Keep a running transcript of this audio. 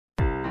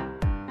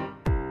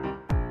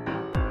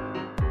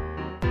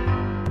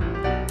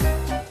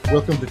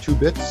Welcome to Two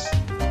Bits,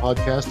 a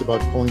podcast about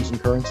coins and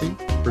currency,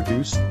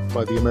 produced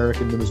by the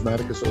American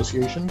Numismatic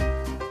Association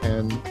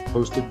and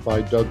hosted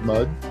by Doug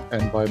Mudd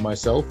and by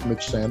myself,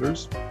 Mitch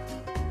Sanders.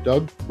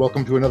 Doug,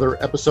 welcome to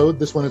another episode.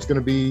 This one is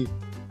going to be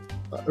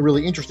a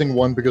really interesting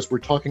one because we're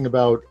talking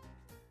about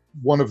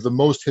one of the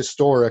most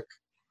historic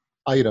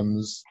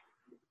items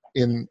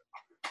in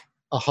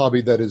a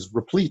hobby that is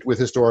replete with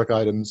historic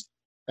items,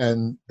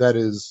 and that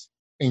is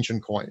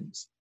ancient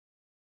coins.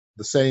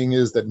 The saying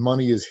is that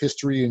money is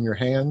history in your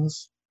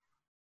hands,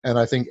 and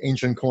I think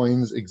ancient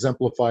coins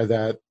exemplify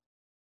that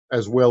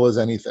as well as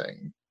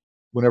anything.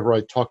 Whenever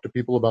I talk to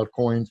people about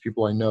coins,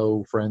 people I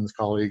know, friends,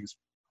 colleagues,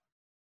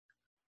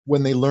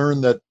 when they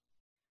learn that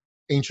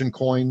ancient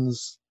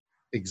coins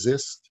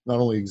exist, not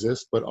only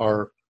exist, but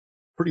are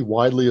pretty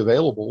widely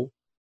available,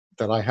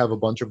 that I have a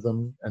bunch of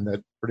them and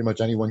that pretty much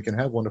anyone can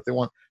have one if they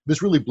want,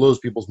 this really blows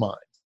people's minds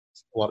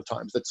a lot of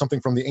times, that something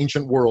from the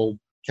ancient world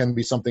can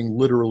be something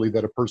literally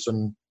that a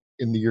person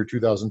in the year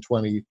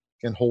 2020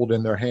 can hold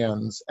in their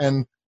hands.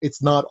 And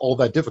it's not all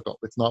that difficult.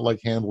 It's not like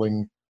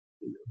handling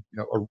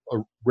a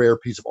rare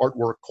piece of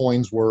artwork.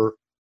 Coins were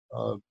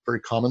very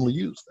commonly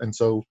used, and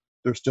so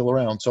they're still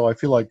around. So I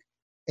feel like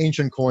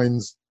ancient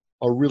coins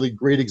are really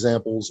great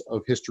examples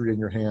of history in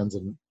your hands,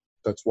 and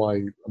that's why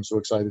I'm so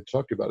excited to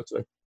talk to you about it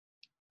today.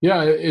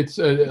 Yeah, it's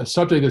a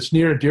subject that's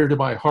near and dear to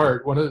my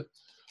heart.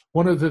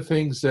 One of the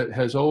things that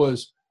has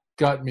always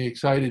gotten me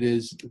excited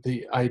is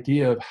the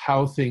idea of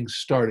how things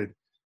started.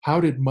 How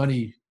did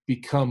money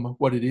become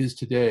what it is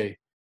today?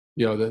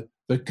 You know,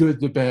 the good,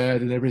 the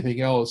bad, and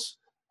everything else.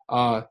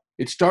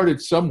 It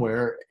started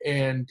somewhere,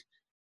 and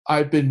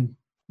I've been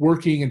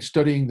working and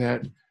studying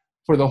that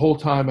for the whole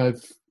time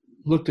I've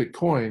looked at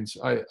coins.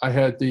 I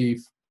had the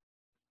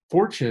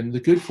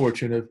good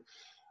fortune of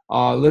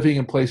living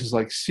in places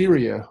like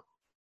Syria,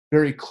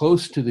 very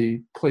close to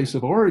the place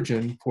of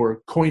origin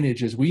for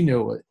coinage as we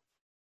know it.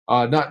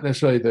 Not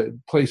necessarily the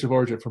place of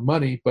origin for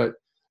money, but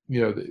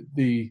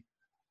the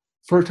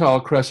Fertile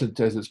Crescent,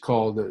 as it's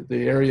called,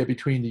 the area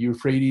between the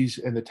Euphrates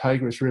and the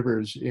Tigris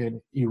rivers in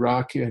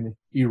Iraq and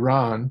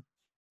Iran,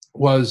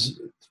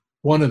 was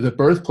one of the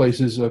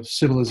birthplaces of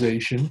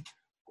civilization.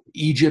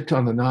 Egypt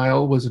on the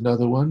Nile was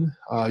another one.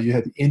 You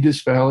had the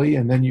Indus Valley,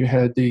 and then you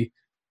had the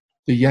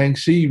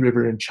Yangtze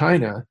River in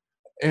China,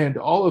 and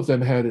all of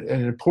them had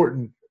an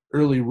important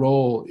early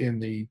role in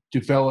the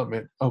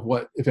development of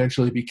what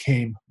eventually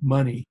became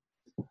money.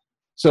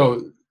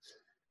 So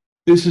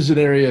this is an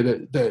area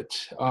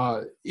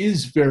that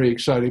is very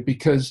exciting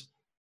because,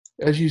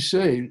 as you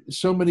say,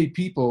 so many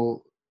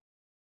people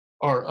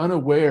are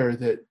unaware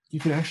that you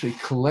can actually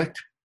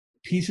collect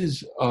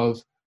pieces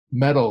of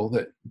metal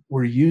that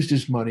were used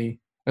as money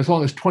as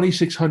long as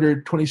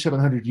 2,600,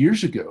 2,700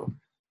 years ago,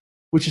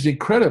 which is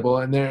incredible.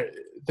 And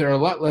they're a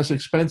lot less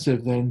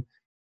expensive than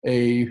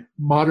a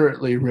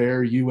moderately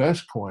rare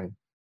U.S. coin,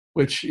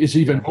 which is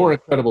even more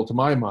incredible to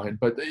my mind.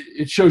 But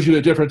it shows you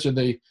the difference in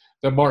the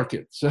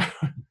market. So.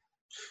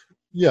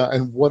 Yeah,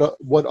 and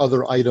what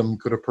other item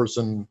could a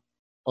person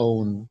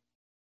own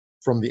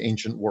from the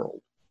ancient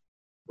world,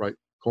 right?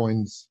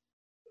 Coins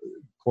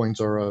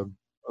are a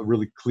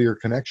really clear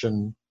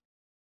connection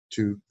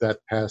to that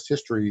past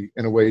history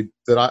in a way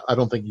that I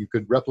don't think you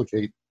could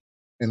replicate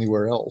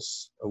anywhere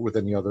else with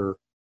any other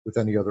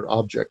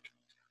object.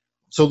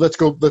 So let's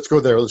go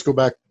there. Let's go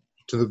back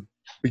to the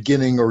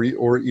beginning,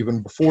 or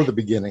even before the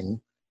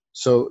beginning.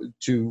 So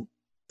to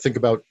think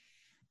about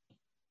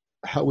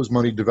how was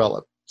money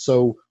developed.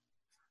 So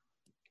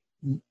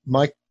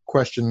my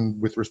question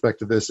with respect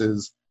to this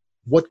is,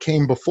 what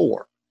came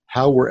before?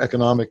 How were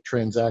economic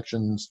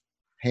transactions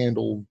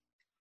handled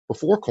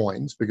before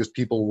coins? Because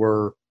people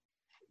were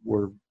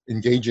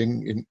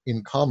engaging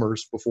in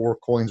commerce before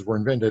coins were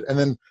invented. And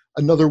then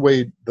another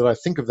way that I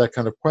think of that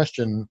kind of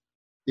question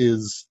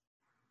is,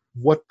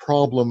 what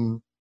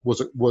problem was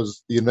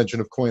the invention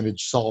of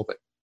coinage solving?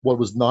 What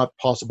was not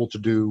possible to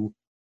do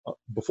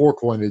before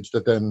coinage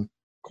that then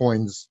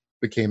coins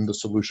became the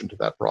solution to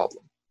that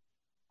problem?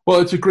 Well,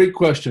 it's a great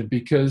question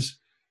because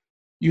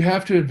you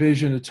have to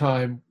envision a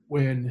time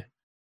when,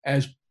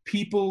 as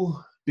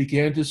people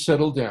began to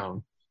settle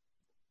down,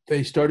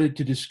 they started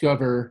to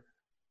discover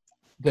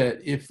that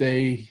if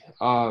they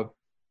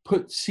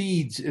put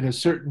seeds in a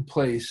certain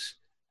place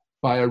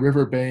by a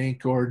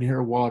riverbank or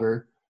near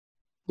water,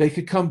 they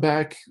could come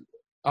back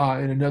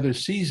in another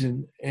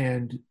season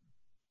and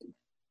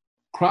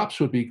crops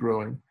would be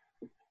growing.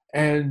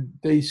 And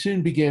they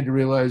soon began to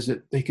realize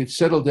that they could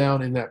settle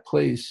down in that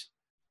place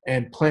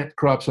and plant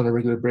crops on a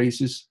regular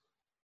basis.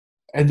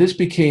 And this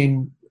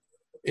became,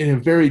 in a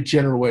very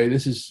general way,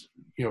 this is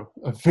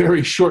a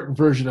very shortened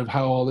version of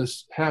how all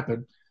this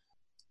happened,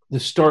 the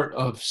start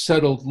of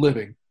settled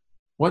living.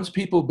 Once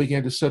people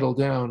began to settle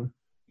down,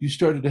 you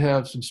started to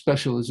have some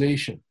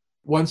specialization.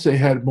 Once they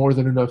had more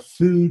than enough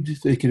food,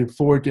 they could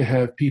afford to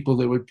have people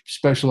that would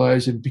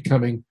specialize in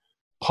becoming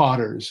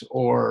potters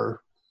or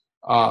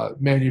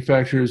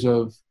manufacturers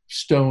of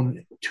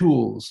stone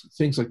tools,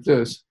 things like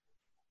this.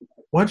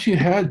 Once you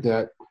had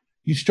that,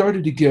 you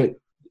started to get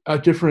a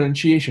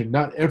differentiation.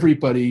 Not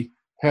everybody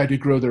had to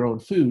grow their own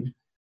food,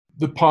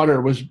 the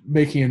potter was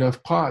making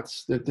enough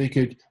pots that they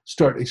could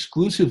start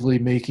exclusively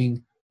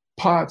making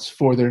pots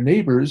for their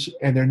neighbors,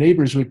 and their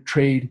neighbors would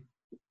trade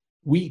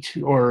wheat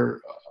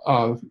or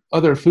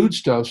other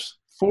foodstuffs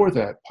for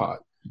that pot.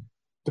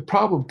 The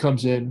problem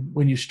comes in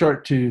when you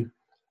start to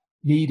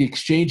need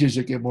exchanges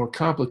that get more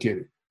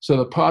complicated. So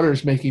the potter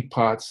is making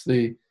pots,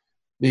 the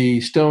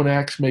stone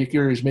axe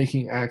maker is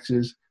making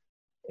axes,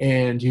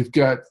 and you've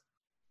got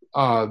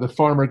the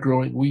farmer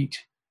growing wheat.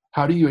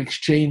 How do you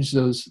exchange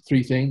those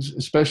three things,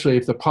 especially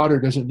if the potter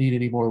doesn't need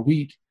any more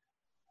wheat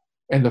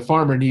and the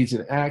farmer needs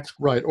an axe?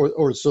 Right.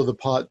 Or so the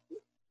pot,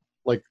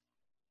 like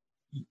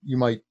you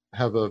might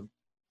have a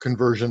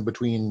conversion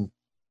between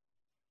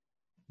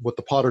what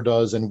the potter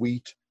does and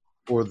wheat,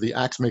 or the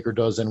axe maker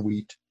does and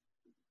wheat.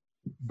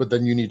 But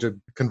then you need to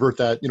convert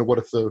that. What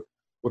if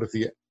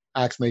the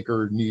axe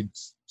maker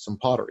needs some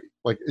pottery?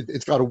 Like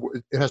it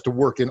has to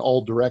work in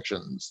all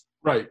directions.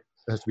 Right.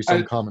 There has to be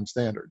some common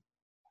standard.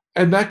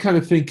 And that kind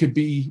of thing could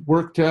be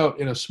worked out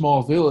in a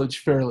small village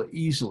fairly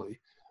easily.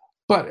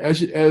 But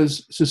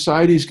as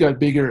societies got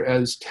bigger,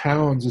 as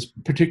towns,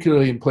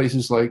 particularly in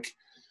places like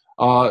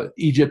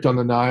Egypt on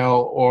the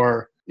Nile,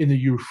 or in the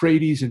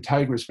Euphrates and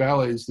Tigris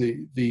valleys,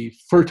 the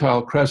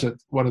Fertile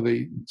Crescent, one of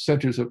the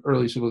centers of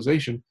early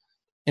civilization,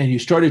 and you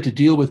started to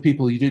deal with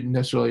people you didn't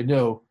necessarily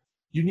know,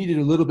 you needed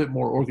a little bit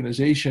more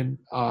organization,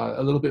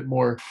 a little bit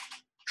more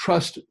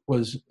trust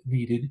was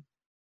needed.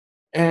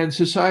 And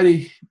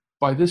society,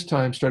 by this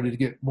time, started to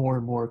get more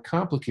and more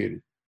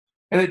complicated.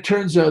 And it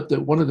turns out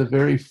that one of the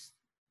very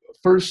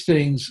first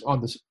things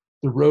on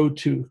the road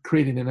to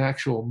creating an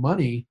actual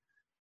money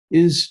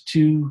is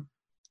to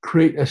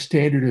create a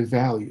standard of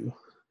value.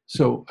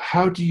 So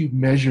how do you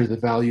measure the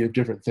value of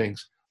different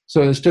things?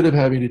 So instead of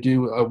having to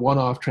do a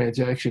one-off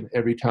transaction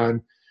every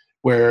time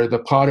where the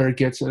potter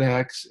gets an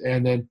axe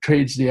and then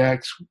trades the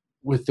axe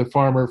with the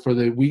farmer for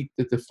the wheat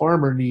that the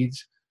farmer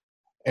needs,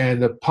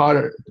 and the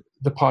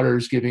potter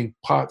is giving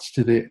pots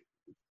to the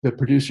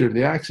producer of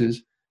the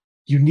axes,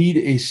 you need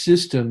a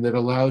system that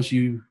allows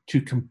you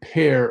to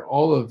compare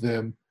all of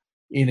them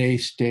in a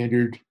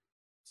standard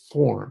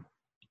form.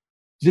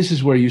 This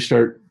is where you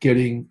start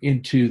getting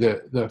into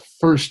the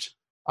first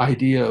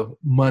idea of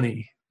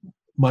money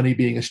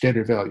being a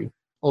standard value.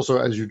 Also,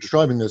 as you're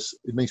describing this,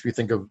 it makes me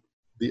think of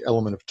the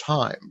element of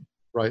time,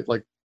 right?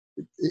 Like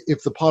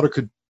if the potter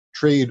could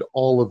trade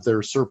all of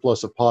their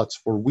surplus of pots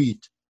for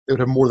wheat, they would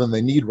have more than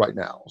they need right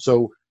now.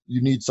 So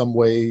you need some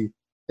way,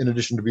 in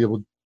addition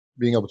to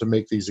being able to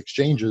make these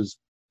exchanges,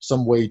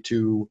 some way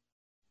to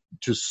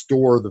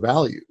store the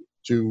value,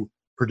 to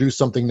produce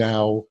something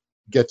now,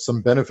 get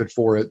some benefit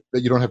for it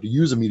that you don't have to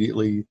use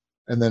immediately,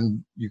 and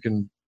then you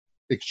can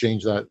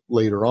exchange that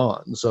later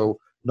on. So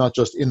not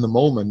just in the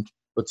moment,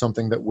 but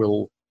something that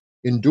will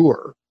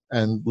endure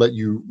and let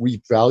you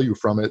reap value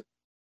from it,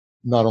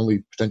 not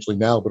only potentially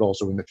now, but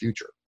also in the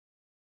future.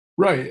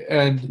 Right.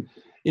 And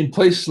in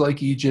places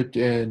like Egypt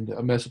and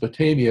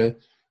Mesopotamia,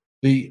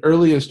 the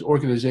earliest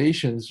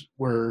organizations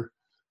were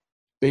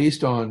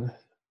based on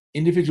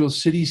individual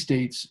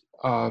city-states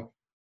that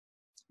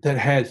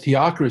had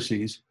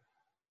theocracies.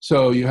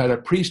 So you had a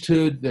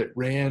priesthood that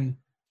ran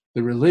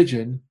the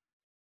religion,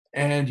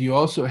 and you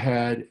also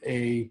had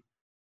a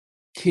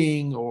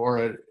king or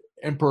an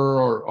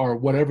emperor or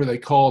whatever they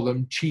call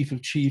them, chief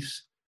of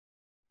chiefs,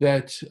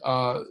 that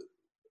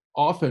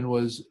often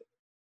was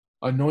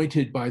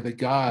anointed by the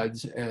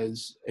gods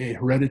as a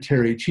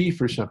hereditary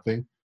chief or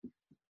something.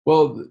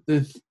 Well,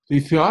 the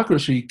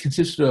theocracy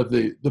consisted of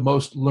the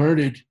most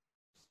learned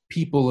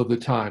people of the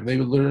time. They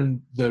would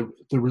learn the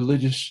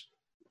religious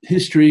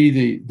history,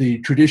 the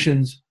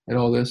traditions, and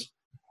all this,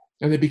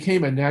 and they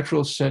became a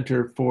natural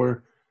center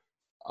for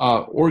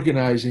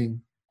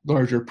organizing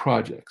larger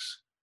projects,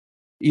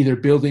 either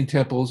building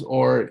temples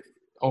or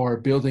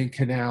building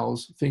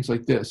canals, things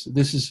like this.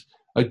 This is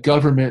a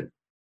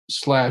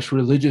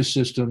government/religious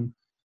system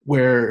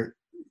where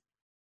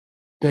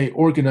they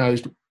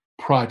organized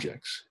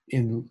projects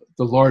in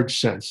the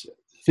large sense,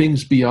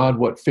 things beyond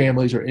what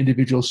families or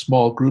individual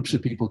small groups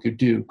of people could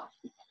do.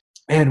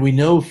 And we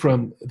know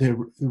from the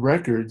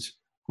records,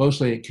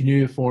 mostly in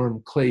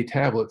cuneiform clay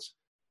tablets,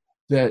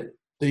 that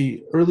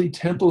the early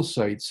temple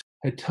sites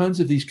had tons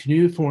of these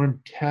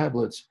cuneiform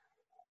tablets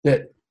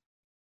that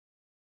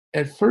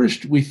at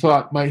first we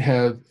thought might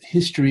have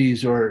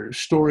histories or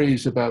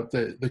stories about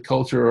the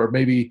culture, or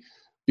maybe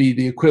be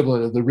the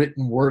equivalent of the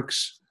written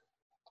works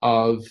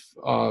of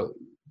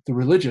the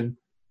religion.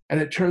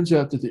 And it turns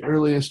out that the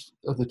earliest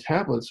of the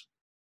tablets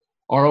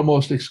are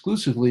almost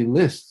exclusively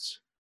lists.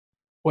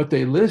 What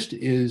they list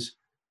is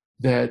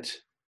that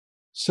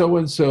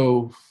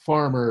so-and-so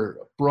farmer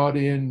brought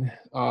in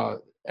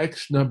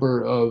X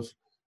number of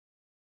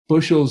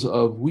bushels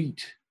of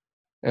wheat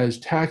as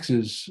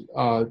taxes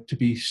to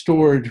be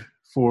stored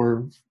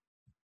for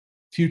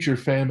future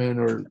famine,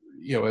 or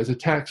as a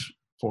tax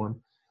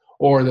form,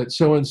 or that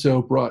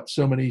so-and-so brought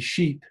so many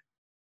sheep.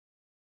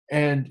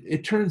 And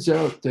it turns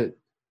out that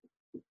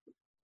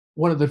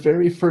one of the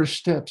very first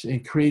steps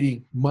in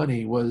creating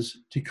money was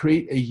to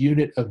create a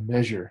unit of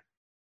measure.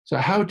 So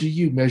how do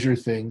you measure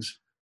things?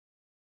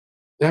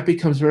 That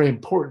becomes very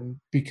important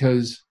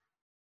because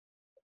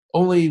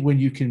only when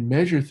you can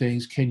measure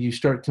things can you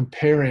start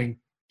comparing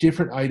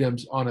different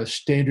items on a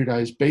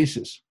standardized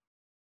basis.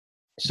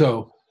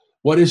 So,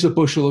 what is a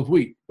bushel of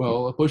wheat?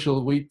 Well, a bushel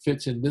of wheat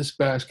fits in this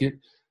basket,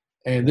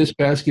 and this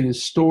basket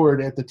is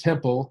stored at the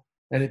temple,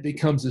 and it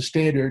becomes the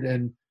standard.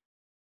 And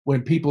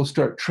when people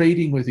start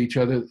trading with each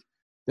other,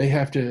 they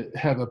have to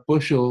have a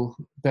bushel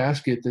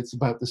basket that's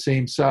about the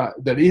same size,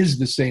 that is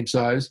the same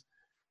size.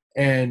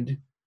 And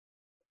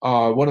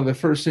one of the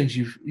first things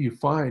you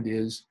find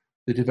is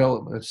the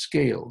development of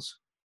scales.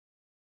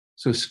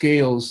 So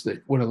scales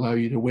that would allow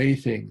you to weigh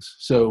things.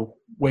 So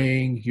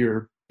weighing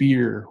your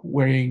beer,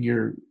 weighing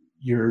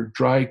your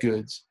dry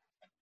goods.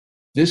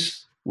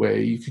 This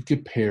way you could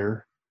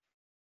compare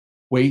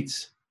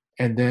weights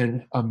and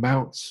then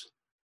amounts.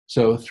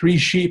 So 3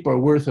 sheep are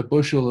worth a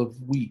bushel of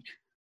wheat.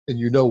 And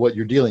you know what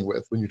you're dealing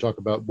with when you talk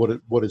about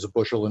what is a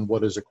bushel and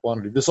what is a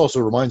quantity. This also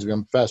reminds me,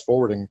 I'm fast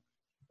forwarding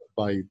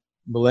by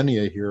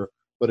millennia here,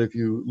 but if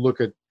you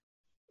look at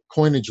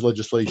coinage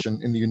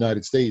legislation in the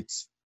United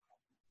States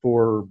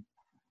for,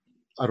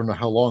 I don't know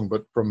how long,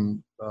 but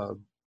from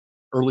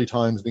early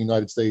times in the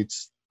United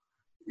States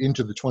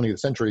into the 20th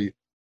century,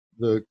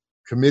 the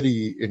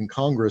committee in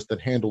Congress that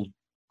handled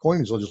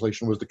coinage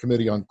legislation was the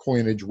Committee on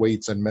Coinage,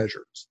 Weights, and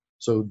Measures.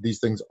 So these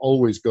things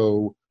always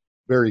go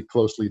very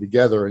closely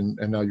together, and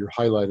now you're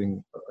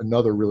highlighting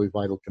another really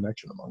vital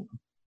connection among them.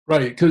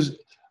 Right, because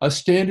a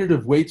standard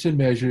of weights and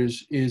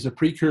measures is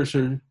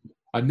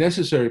a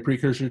necessary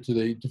precursor to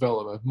the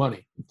development of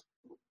money.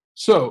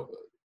 So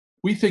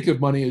we think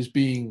of money as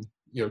being,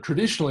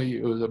 traditionally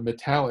it was a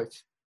metallic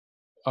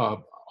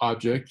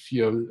object,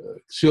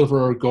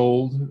 silver or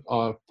gold,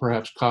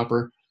 perhaps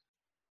copper.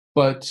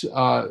 But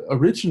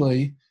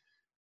originally,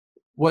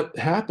 what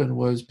happened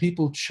was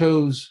people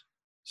chose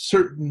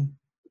certain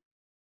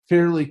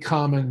fairly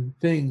common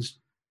things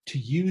to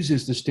use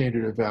as the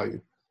standard of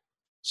value.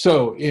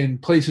 So in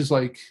places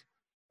like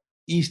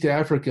East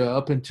Africa,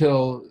 up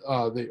until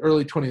the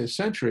early 20th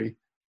century,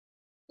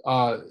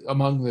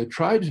 among the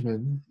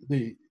tribesmen,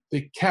 the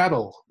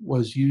cattle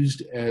was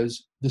used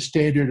as the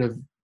standard of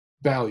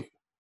value.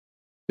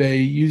 They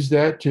used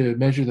that to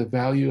measure the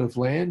value of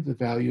land, the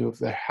value of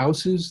the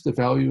houses, the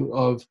value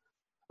of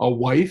a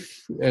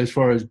wife as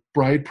far as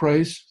bride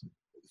price,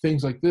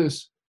 things like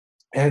this.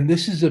 And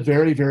this is a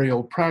very, very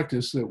old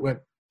practice that went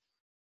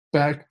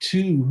back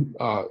to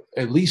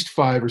at least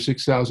 5,000 or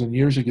 6,000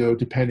 years ago,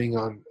 depending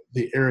on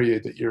the area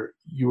that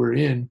you were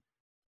in.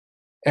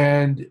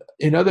 And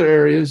in other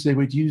areas, they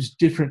would use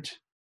different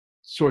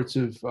sorts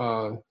of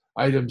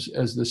items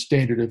as the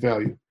standard of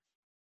value.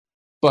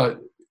 But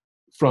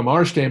from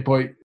our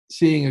standpoint,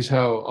 seeing as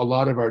how a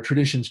lot of our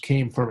traditions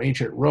came from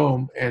ancient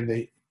Rome, and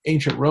the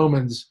ancient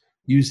Romans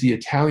used the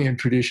Italian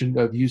tradition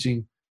of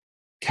using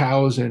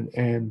cows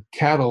and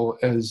cattle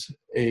as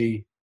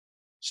a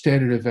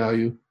standard of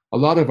value, a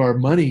lot of our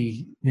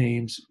money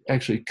names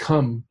actually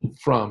come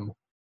from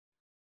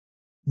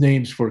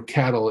names for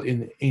cattle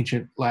in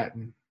ancient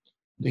Latin,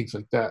 things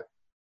like that.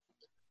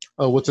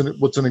 What's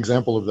an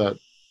example of that,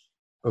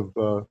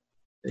 of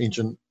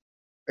ancient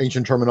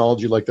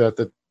terminology like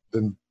that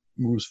then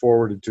moves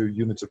forward into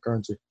units of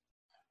currency?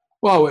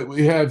 Well,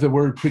 we have the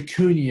word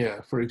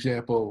pecunia, for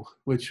example,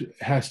 which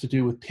has to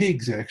do with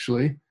pigs,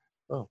 actually.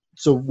 Oh,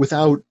 so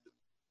without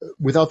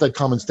that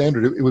common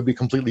standard, it would be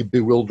completely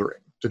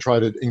bewildering to try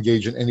to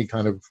engage in any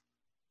kind of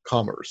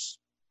commerce,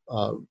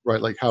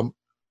 right? Like how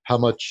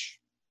much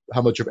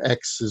of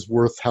X is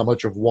worth how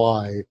much of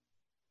Y.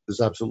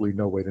 There's absolutely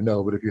no way to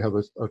know. But if you have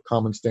a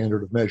common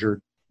standard of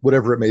measure,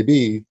 whatever it may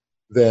be,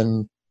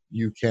 then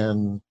you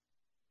can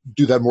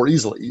do that more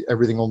easily.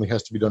 Everything only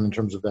has to be done in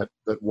terms of that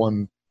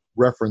one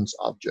reference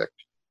object.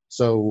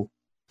 So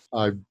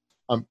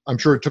I'm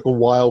sure it took a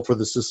while for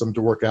the system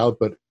to work out,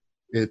 but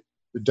it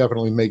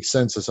definitely makes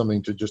sense as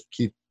something to just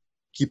keep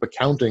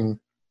accounting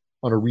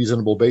on a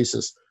reasonable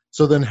basis.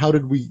 So then how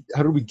did we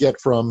get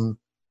from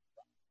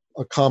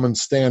a common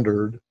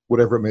standard,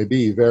 whatever it may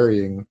be,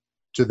 varying,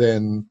 to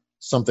then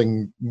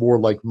something more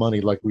like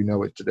money like we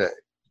know it today?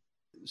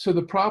 So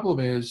the problem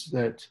is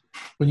that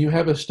when you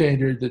have a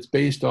standard that's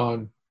based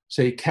on,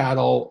 say,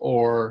 cattle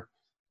or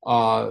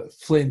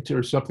flint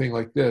or something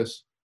like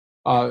this,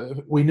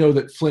 we know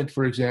that flint,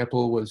 for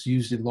example, was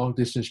used in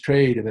long-distance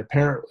trade and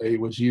apparently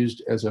was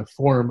used as a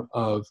form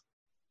of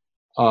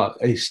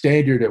a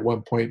standard at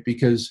one point,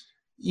 because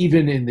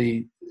even in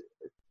the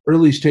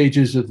early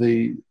stages of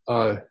the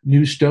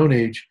New Stone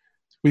Age,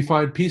 we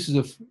find pieces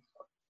of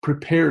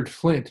prepared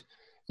flint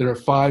that are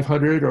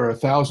 500 or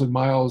 1,000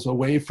 miles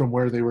away from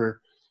where they were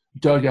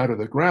dug out of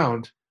the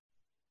ground,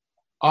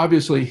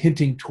 obviously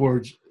hinting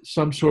towards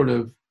some sort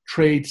of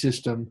trade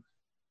system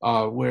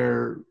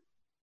where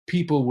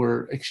people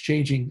were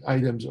exchanging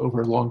items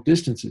over long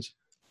distances.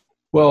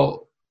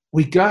 Well,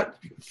 we got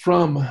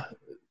from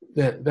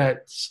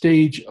that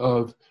stage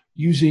of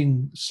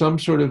using some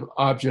sort of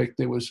object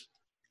that was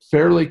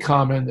fairly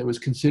common, that was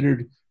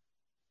considered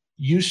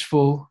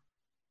useful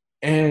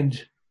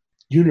and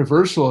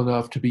universal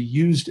enough to be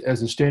used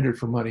as a standard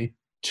for money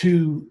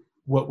to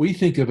what we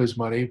think of as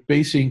money,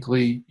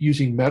 basically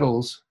using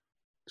metals,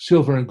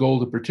 silver and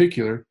gold in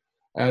particular,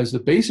 as the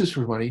basis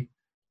for money,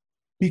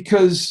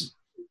 because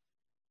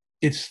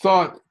it's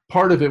thought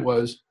part of it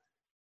was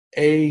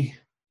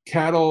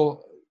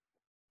cattle,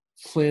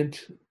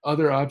 flint,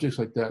 other objects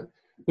like that.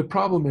 The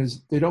problem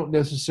is they don't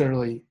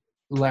necessarily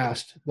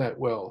last that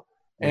well.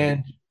 Right.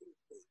 And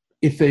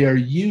if they are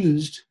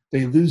used,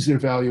 they lose their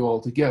value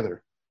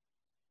altogether.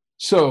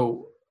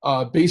 So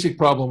basic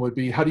problem would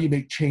be, how do you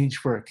make change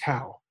for a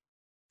cow?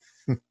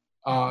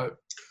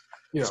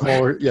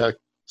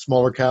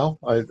 Smaller cow.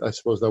 I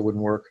suppose that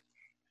wouldn't work.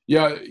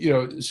 Yeah,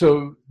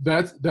 so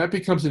that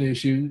becomes an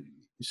issue.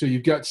 So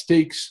you've got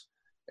steaks,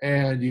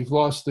 and you've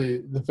lost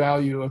the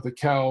value of the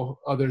cow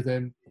other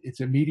than its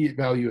immediate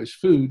value as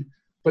food.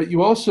 But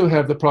you also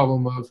have the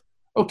problem of,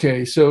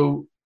 okay,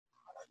 so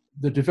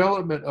the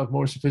development of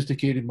more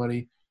sophisticated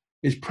money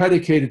is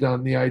predicated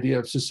on the idea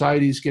of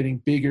societies getting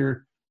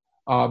bigger,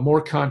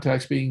 more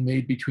contacts being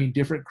made between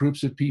different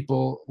groups of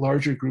people,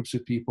 larger groups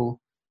of people.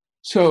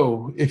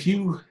 So if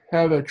you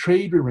have a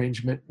trade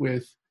arrangement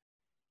with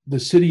the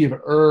city of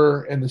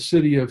and the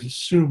city of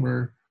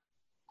Sumer,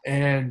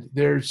 and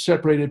they're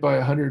separated by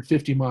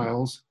 150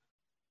 miles,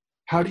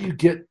 how do you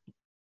get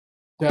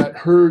that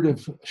herd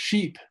of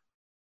sheep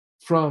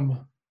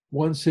from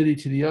one city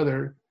to the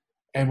other?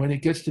 And when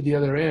it gets to the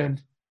other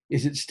end,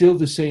 is it still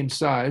the same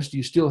size? Do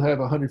you still have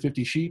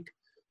 150 sheep?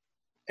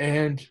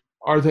 And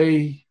are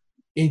they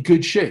in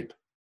good shape?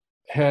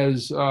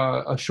 Has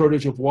a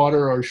shortage of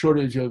water or a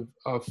shortage of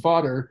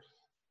fodder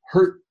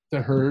hurt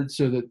the herd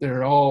so that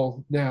they're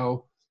all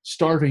now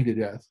starving to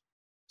death?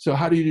 So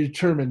how do you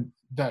determine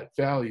that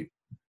value?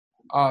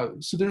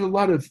 So there's a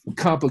lot of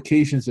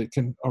complications that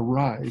can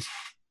arise.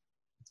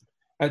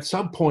 At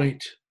some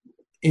point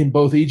in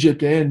both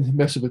Egypt and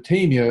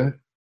Mesopotamia,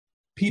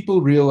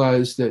 people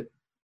realized that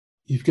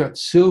you've got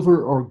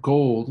silver or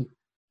gold,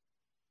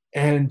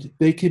 and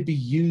they could be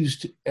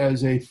used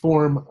as a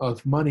form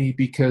of money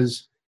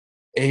because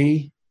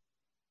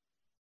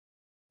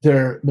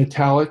they're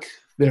metallic,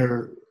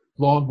 they're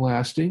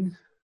long-lasting.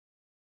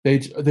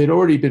 They'd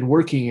already been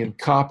working in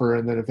copper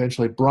and then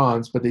eventually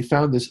bronze, but they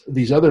found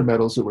these other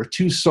metals that were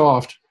too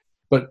soft,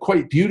 but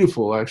quite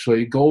beautiful,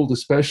 actually, gold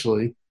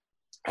especially.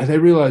 And they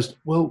realized,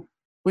 well,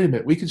 wait a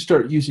minute, we can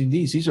start using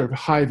these. These are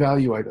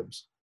high-value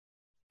items.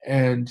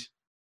 And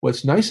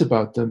what's nice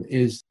about them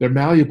is they're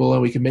malleable,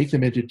 and we can make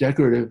them into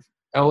decorative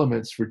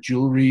elements for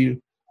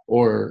jewelry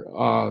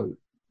or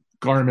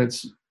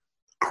garments,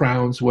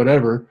 crowns,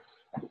 whatever.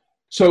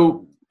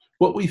 So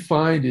what we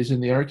find is in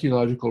the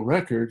archaeological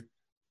record,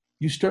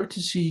 you start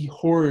to see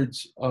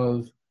hordes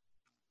of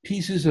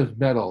pieces of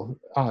metal,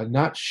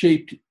 not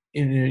shaped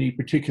in any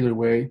particular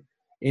way.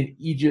 In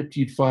Egypt,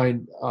 you'd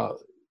find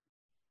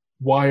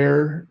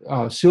wire,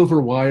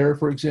 silver wire,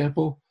 for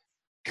example,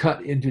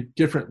 cut into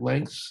different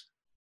lengths.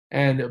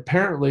 And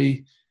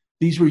apparently,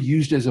 these were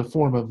used as a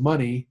form of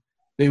money.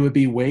 They would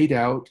be weighed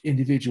out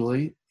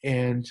individually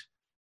and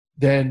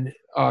then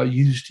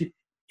used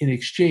in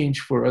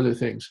exchange for other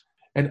things.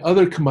 And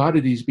other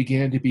commodities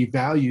began to be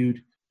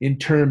valued in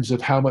terms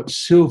of how much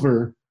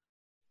silver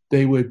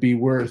they would be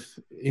worth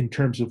in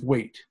terms of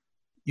weight.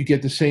 You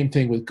get the same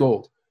thing with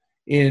gold.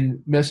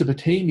 In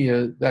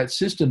Mesopotamia, that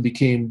system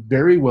became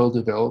very well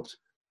developed.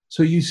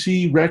 So you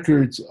see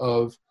records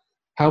of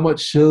how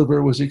much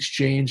silver was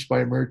exchanged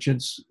by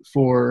merchants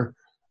for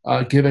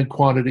a given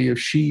quantity of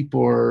sheep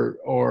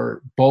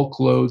or bulk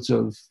loads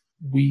of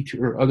wheat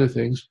or other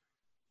things.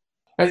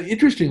 And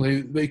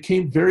interestingly, they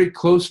came very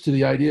close to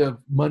the idea of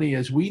money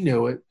as we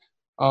know it,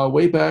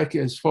 way back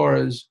as far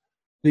as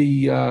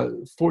the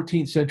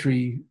 14th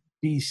century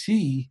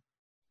BC,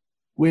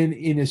 when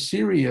in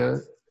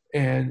Assyria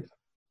and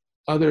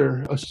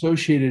other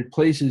associated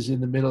places in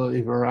the middle of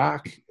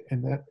Iraq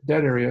and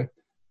that area,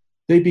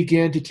 they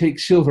began to take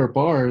silver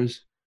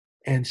bars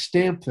and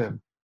stamp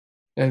them.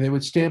 And they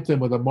would stamp them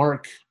with a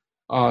mark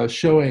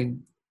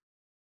showing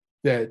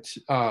that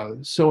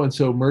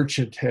so-and-so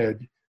merchant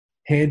had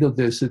handled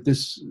this, that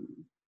this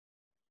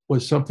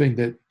was something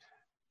that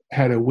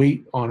had a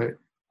weight on it.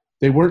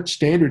 They weren't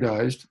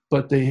standardized,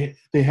 but they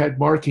had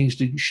markings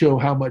to show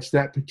how much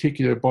that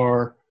particular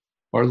bar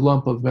or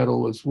lump of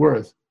metal was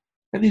worth.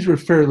 And these were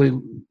fairly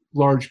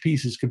large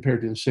pieces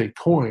compared to, say,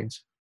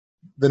 coins.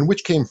 Then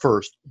which came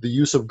first, the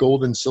use of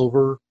gold and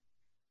silver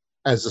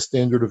as a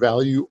standard of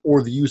value,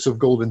 or the use of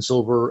gold and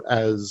silver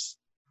as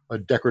a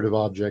decorative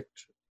object,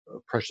 a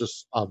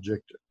precious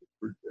object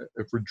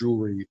for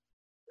jewelry,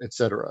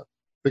 etc.?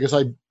 Because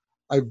I'm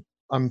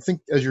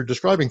as you're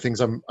describing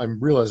things, I'm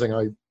realizing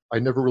I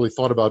never really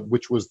thought about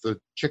which was the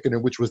chicken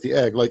and which was the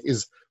egg. Like,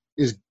 is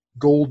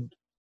gold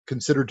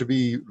considered to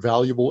be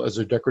valuable as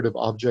a decorative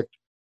object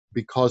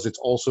because it's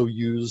also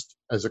used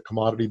as a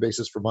commodity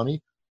basis for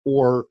money?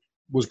 Or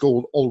was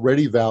gold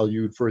already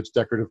valued for its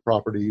decorative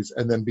properties,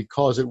 and then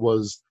because it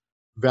was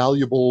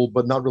valuable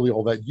but not really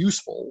all that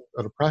useful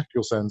in a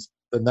practical sense,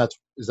 then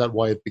is that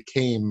why it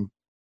became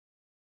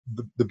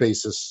the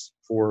basis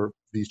for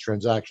these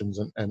transactions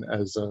and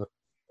as a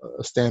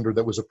standard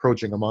that was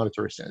approaching a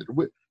monetary standard.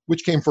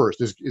 Which came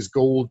first?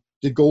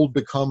 Did gold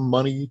become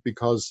money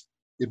because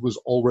it was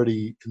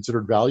already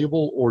considered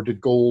valuable, or did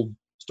gold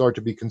start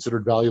to be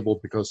considered valuable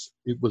because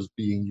it was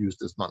being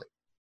used as money?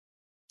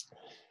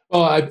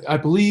 Well, I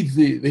believe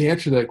the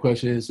answer to that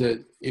question is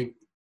that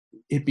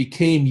it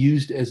became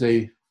used as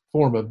a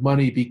form of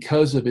money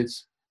because of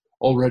its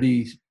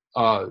already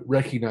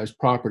recognized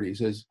properties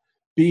as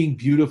being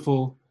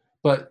beautiful.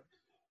 But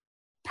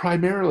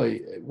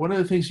primarily, one of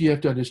the things you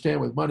have to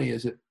understand with money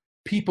is that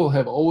people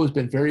have always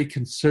been very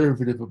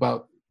conservative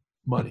about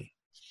money.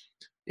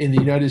 In the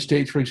United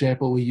States, for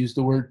example, we use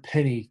the word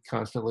penny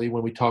constantly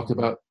when we talk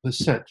about the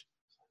cent.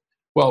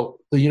 Well,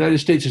 the United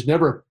States has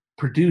never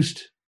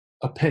produced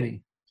a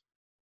penny.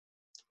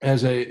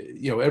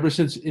 Ever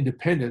since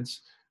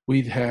independence,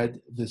 we've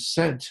had the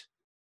cent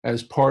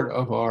as part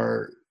of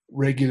our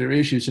regular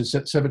issue. Since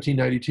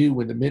 1792,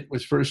 when the mint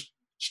was first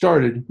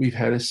started, we've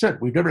had a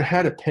cent. We've never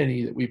had a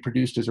penny that we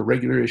produced as a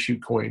regular issue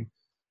coin.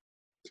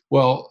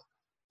 Well,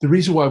 the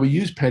reason why we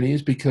use pennies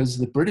is because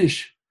the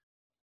British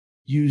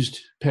used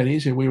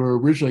pennies, and we were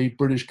originally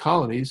British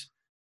colonies.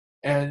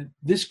 And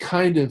this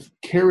kind of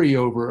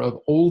carryover of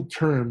old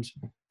terms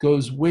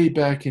goes way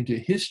back into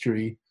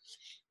history.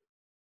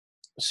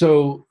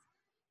 So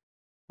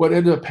what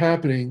ended up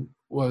happening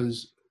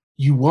was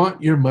you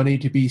want your money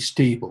to be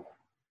stable.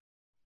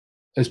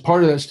 As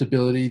part of that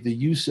stability, the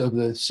use of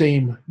the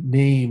same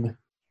name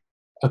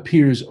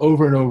appears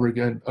over and over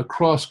again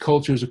across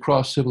cultures,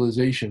 across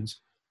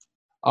civilizations.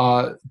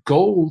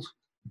 Gold,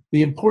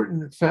 the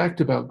important fact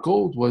about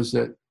gold was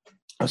that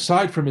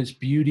aside from its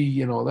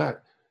beauty and all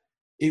that,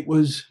 it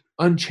was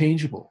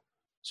unchangeable.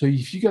 So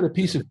if you got a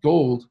piece of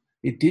gold,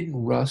 it didn't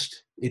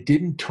rust, it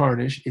didn't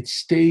tarnish, it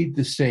stayed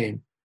the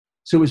same.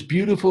 So it was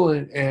beautiful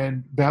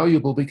and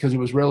valuable because it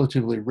was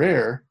relatively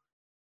rare,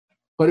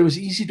 but it was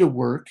easy to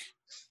work.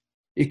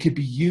 It could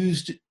be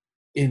used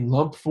in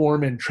lump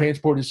form and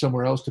transported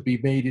somewhere else to be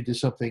made into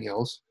something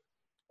else.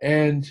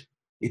 And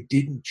it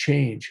didn't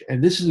change.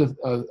 And this is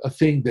a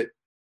thing that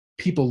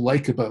people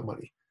like about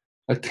money.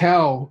 A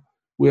cow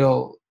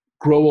will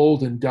grow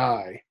old and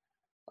die.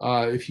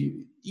 If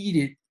you eat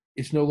it,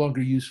 it's no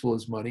longer useful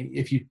as money.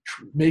 If you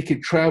make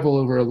it travel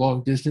over a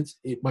long distance,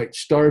 it might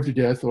starve to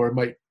death, or it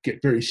might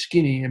get very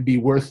skinny and be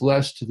worth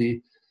less to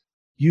the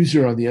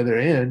user on the other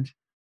end,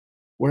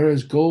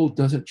 whereas gold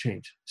doesn't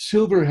change.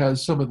 Silver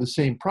has some of the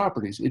same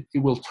properties. It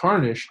will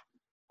tarnish,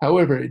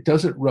 however, it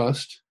doesn't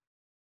rust,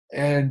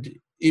 and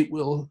it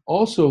will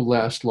also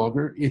last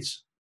longer.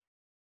 It's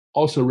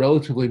also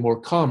relatively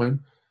more common,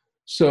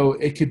 so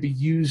it could be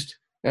used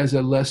as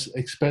a less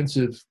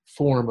expensive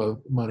form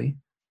of money.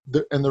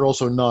 And they're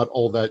also not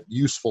all that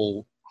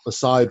useful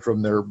aside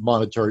from their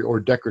monetary or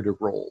decorative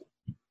role,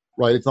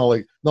 right? It's not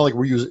like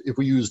if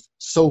we use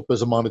soap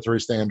as a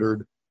monetary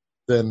standard,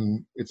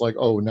 then it's like,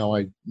 oh, now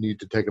I need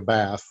to take a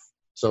bath.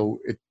 So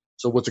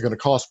what's it going to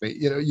cost me?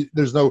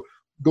 There's no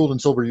gold and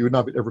silver. You would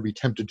not ever be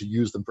tempted to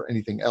use them for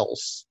anything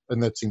else,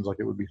 and that seems like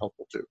it would be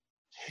helpful too.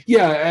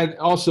 Yeah, and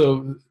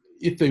also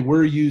if they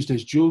were used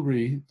as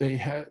jewelry, they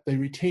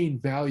retain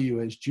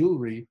value as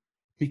jewelry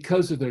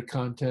because of their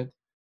content.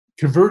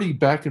 Converting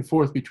back and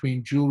forth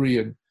between jewelry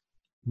and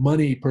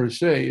money per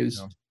se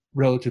is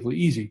relatively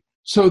easy.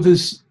 So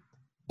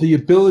the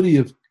ability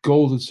of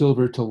gold and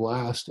silver to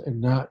last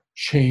and not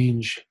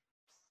change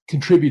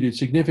contributed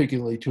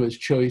significantly to its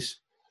choice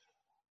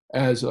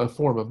as a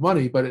form of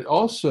money, but it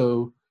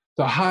also,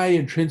 the high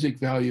intrinsic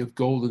value of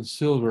gold and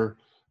silver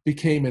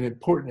became an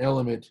important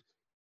element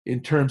in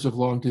terms of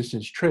long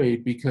distance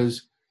trade,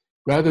 because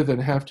rather than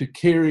have to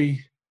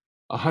carry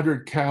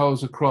 100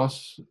 cows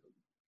across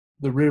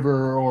the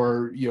river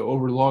or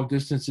over long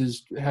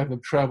distances, have them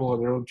travel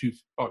on their own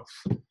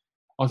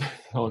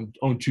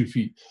on 2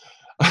 feet.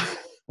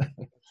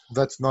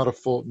 That's not a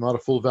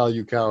full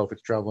value cow if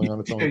it's traveling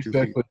on its own 2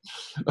 feet.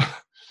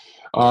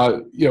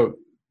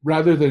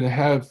 Rather than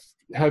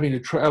having to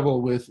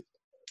travel with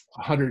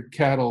 100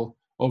 cattle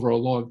over a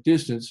long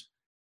distance,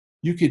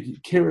 you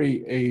could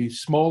carry a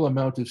small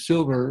amount of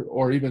silver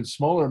or even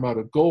smaller amount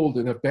of gold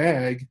in a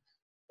bag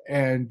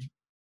and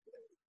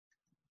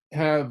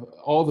have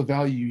all the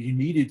value you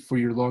needed for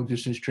your long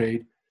distance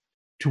trade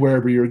to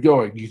wherever you're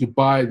going. You could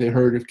buy the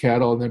herd of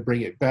cattle and then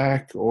bring it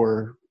back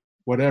or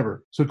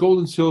whatever. So gold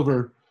and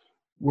silver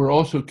were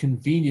also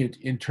convenient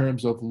in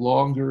terms of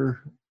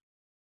longer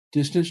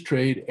distance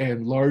trade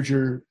and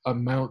larger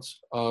amounts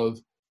of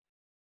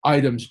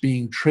items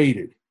being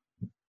traded.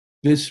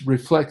 This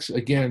reflects,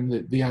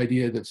 again, the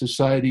idea that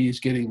society is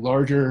getting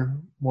larger,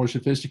 more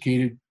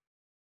sophisticated.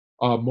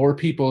 More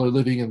people are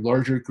living in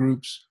larger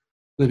groups,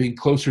 living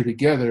closer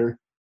together,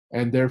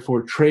 and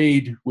therefore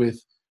trade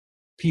with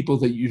people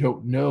that you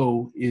don't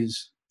know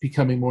is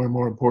becoming more and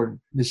more important,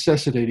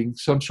 necessitating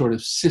some sort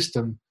of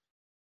system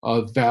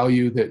of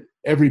value that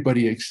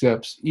everybody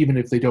accepts, even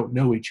if they don't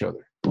know each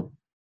other.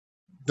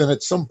 Then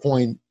at some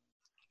point,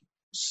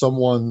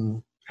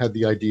 someone had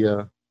the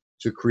idea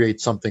to create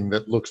something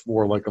that looks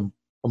more like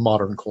a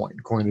modern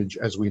coinage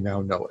as we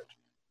now know it.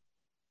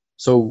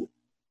 So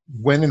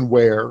when and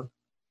where,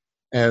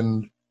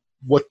 and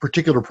what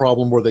particular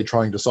problem were they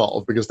trying to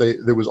solve? Because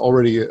there was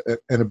already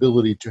an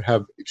ability to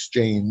have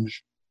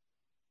exchange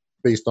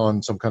based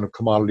on some kind of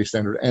commodity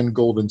standard and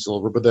gold and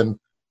silver, but then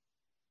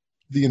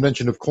the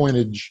invention of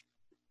coinage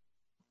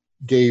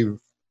gave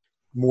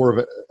more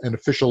of an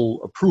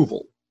official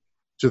approval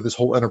to this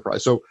whole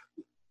enterprise. So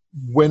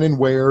when and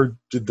where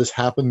did this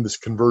happen, this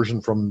conversion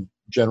from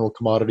general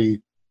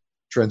commodity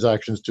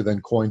transactions to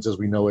then coins as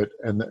we know it,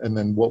 and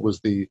then what was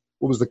the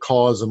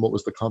cause and what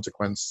was the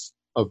consequence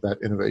of that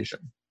innovation?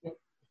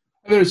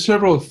 There are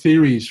several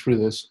theories for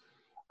this.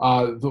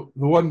 The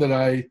one that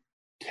I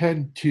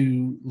tend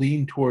to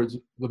lean towards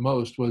the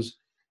most was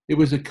it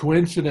was a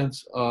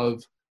coincidence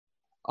of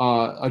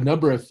a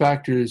number of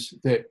factors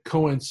that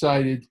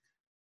coincided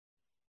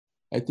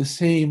at the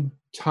same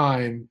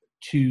time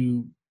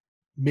to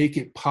make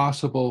it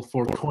possible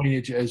for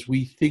coinage as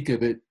we think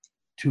of it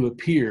to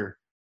appear.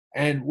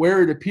 And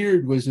where it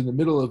appeared was in the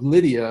middle of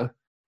Lydia,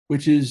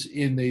 which is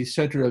in the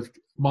center of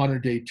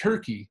modern day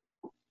Turkey.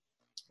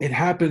 It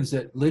happens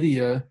that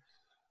Lydia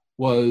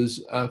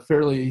was a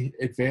fairly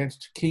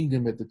advanced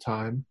kingdom at the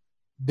time.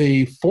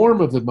 The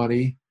form of the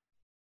money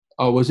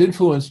was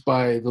influenced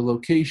by the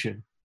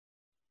location.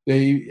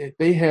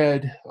 They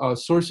had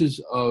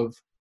sources of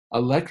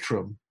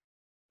electrum,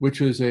 which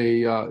was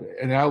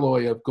an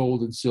alloy of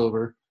gold and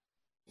silver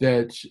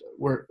that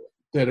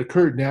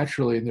occurred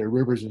naturally in their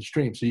rivers and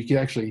streams. So you could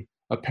actually,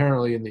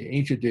 apparently in the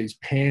ancient days,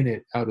 pan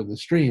it out of the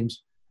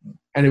streams,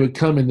 and it would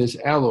come in this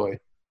alloy.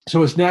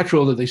 So it's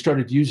natural that they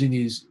started using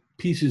these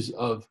pieces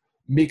of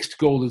mixed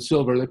gold and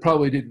silver. They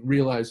probably didn't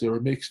realize they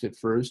were mixed at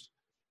first,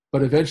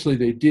 but eventually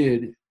they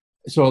did.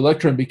 So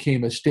electrum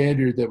became a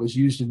standard that was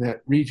used in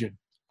that region.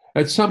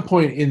 At some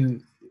point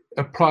in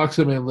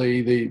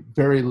approximately the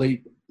very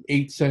late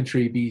 8th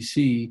century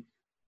BC,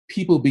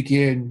 people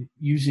began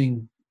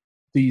using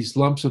these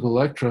lumps of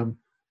electrum.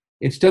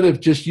 Instead of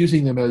just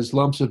using them as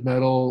lumps of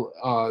metal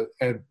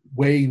and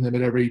weighing them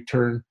at every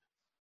turn,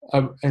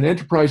 an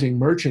enterprising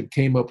merchant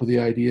came up with the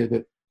idea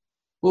that,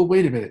 well,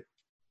 wait a minute.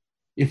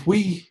 If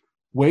we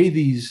weigh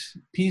these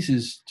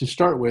pieces to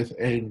start with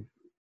and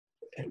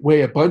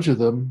weigh a bunch of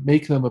them,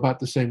 make them about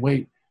the same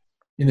weight,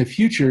 in the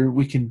future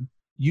we can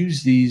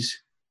use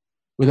these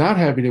without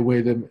having to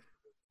weigh them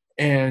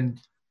and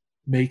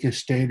make a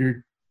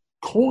standard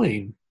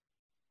coin.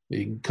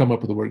 They can come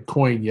up with the word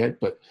coin yet,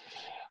 but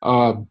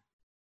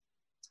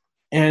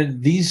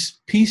and these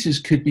pieces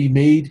could be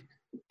made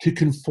to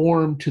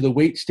conform to the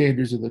weight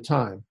standards of the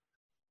time.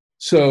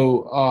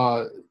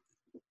 So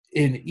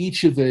in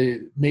each of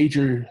the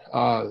major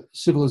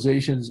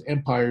civilizations,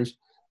 empires,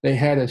 they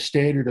had a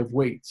standard of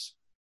weights.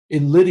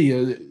 In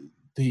Lydia,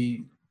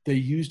 they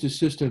used a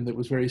system that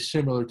was very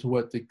similar to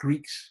what the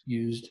Greeks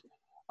used,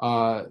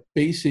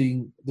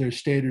 basing their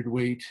standard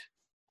weight.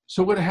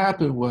 So what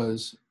happened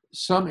was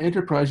some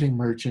enterprising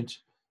merchant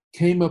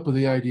came up with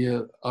the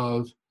idea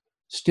of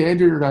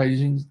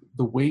standardizing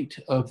the weight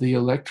of the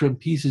electrum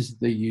pieces that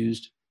they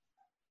used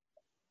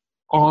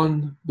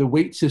on the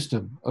weight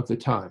system of the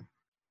time.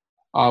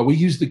 We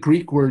use the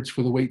Greek words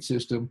for the weight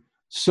system,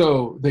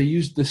 so they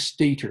used the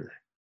stater.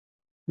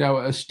 Now,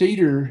 a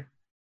stater,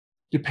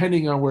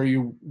 depending on where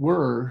you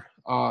were,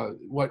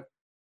 what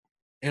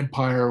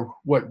empire,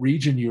 what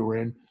region you were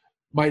in,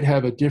 might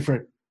have a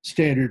different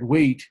standard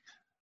weight,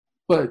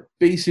 but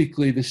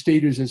basically the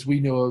staters, as we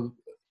know of,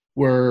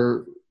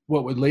 were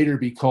what would later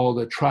be called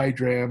a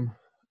tridram,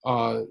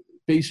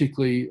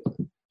 basically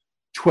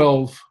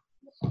 12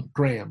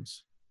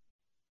 grams.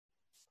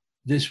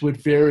 This would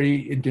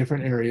vary in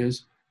different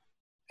areas.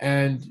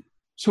 And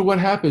so what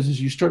happens is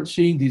you start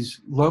seeing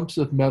these lumps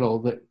of metal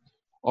that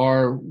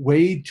are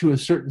weighed to a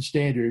certain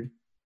standard,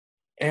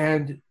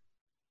 and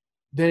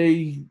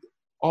they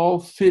all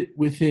fit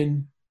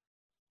within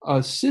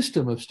a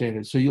system of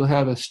standards. So you'll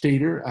have a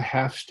stater, a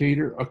half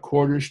stater, a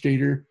quarter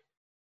stater,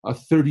 a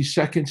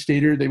 32nd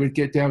stater. They would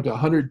get down to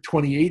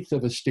 128th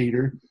of a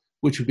stater,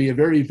 which would be a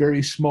very,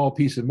 very small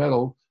piece of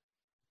metal,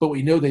 but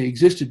we know they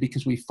existed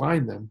because we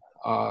find them.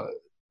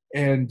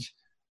 And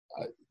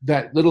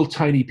that little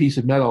tiny piece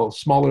of metal,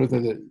 smaller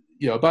than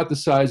about the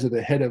size of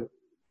the head of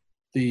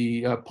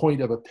the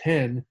point of a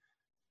pen,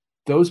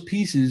 those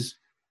pieces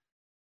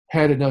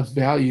had enough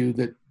value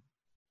that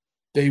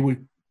they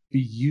would be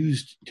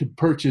used to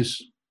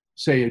purchase,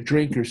 say, a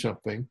drink or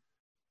something.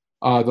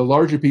 The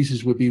larger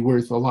pieces would be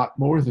worth a lot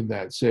more than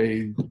that,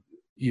 say,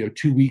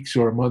 2 weeks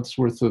or a month's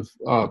worth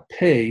of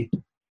pay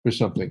or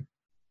something.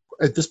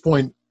 At this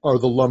point, are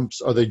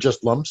they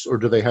just lumps, or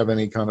do they have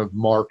any kind of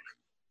mark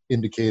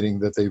indicating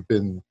that they've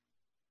been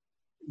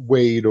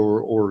weighed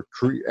or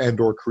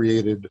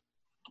created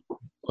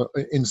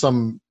in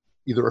some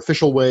either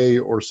official way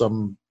or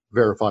some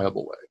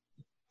verifiable way?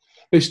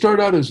 They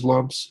start out as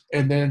lumps,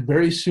 and then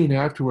very soon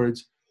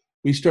afterwards,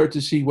 we start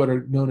to see what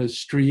are known as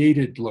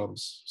striated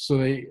lumps. So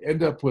they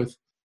end up with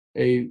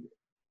a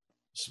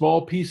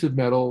small piece of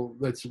metal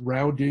that's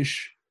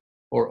roundish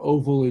or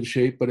oval in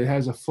shape, but it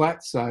has a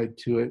flat side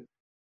to it,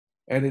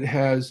 and it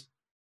has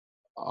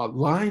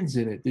lines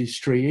in it, these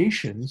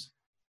striations,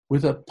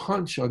 with a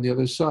punch on the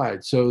other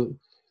side. So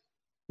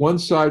one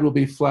side will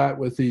be flat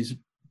with these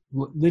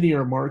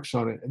linear marks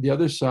on it, and the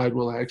other side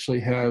will actually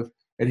have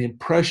an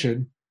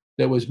impression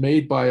that was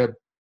made by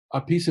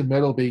a piece of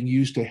metal being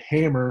used to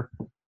hammer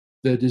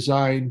the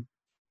design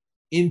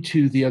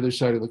into the other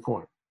side of the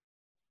coin.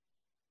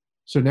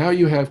 So now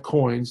you have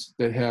coins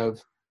that have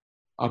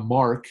a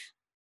mark,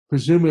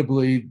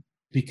 presumably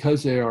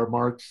because they are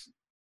marked,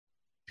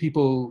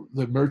 people,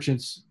 the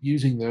merchants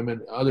using them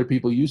and other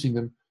people using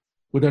them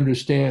would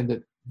understand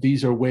that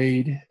these are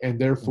weighed and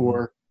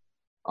therefore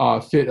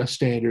fit a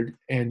standard,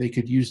 and they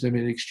could use them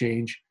in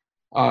exchange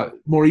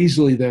more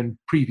easily than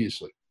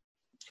previously.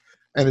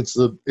 And it's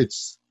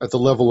at the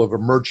level of a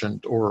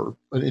merchant or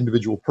an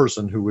individual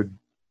person who would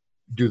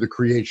do the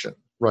creation,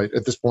 right?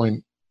 At this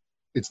point,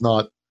 it's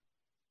not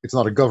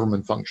a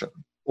government function,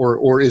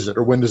 or is it?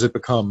 Or when does it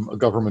become a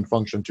government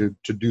function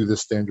to do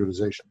this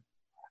standardization?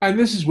 And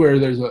this is where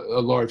there's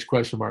a large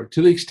question mark.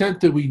 To the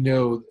extent that we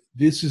know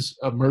this is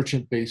a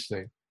merchant-based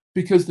thing,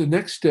 because the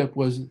next step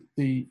was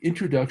the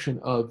introduction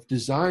of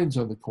designs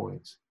on the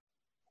coins.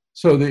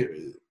 So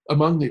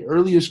among the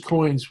earliest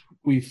coins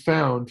we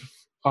found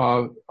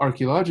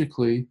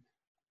archaeologically,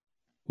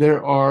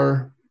 there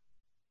are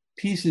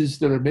pieces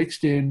that are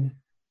mixed in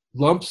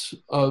lumps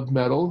of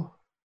metal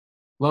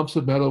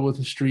with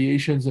the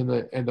striations and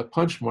the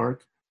punch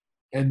mark,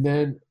 and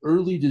then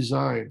early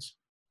designs.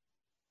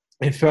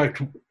 In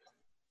fact,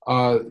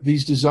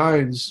 these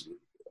designs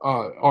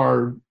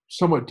are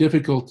somewhat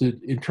difficult to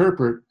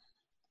interpret,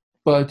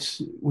 but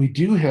we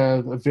do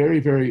have a very,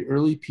 very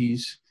early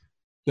piece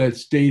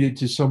that's dated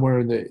to somewhere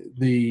in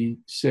the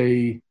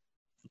say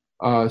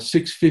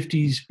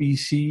 650s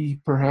BC,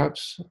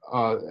 perhaps,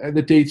 and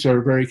the dates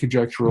are very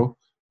conjectural,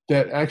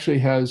 that actually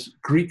has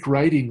Greek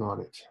writing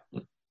on it.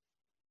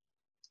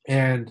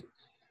 And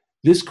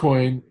this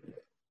coin,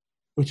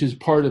 which is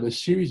part of a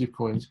series of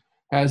coins,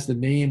 has the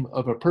name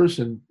of a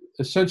person.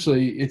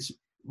 Essentially, it's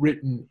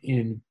written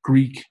in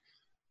Greek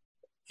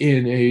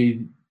in a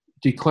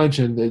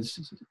declension that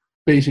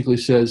basically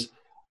says,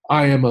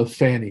 I am of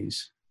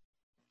Phanes.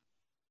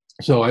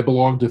 So I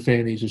belong to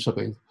Phanes or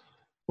something.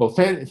 Well,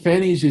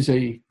 Phanes is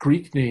a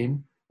Greek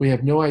name. We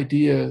have no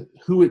idea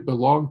who it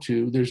belonged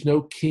to. There's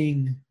no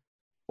king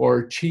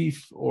or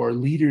chief or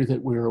leader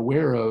that we're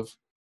aware of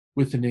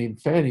with the name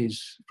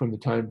Phanes from the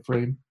time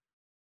frame.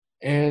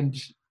 And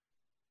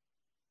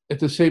at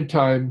the same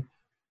time,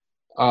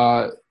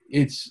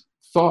 it's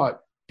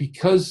thought,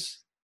 because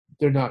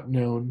they're not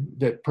known,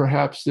 that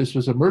perhaps this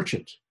was a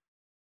merchant.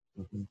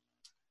 Mm-hmm.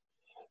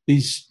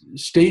 These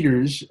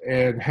staters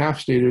and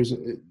half-staters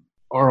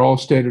are all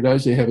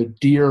standardized. They have a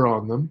deer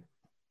on them,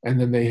 and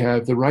then they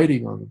have the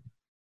writing on them.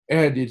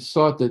 And it's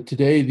thought that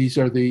today these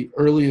are the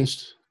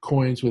earliest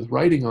coins with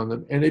writing on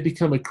them, and they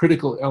become a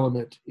critical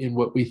element in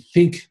what we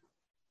think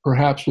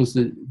perhaps was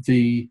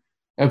the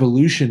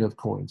evolution of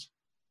coins.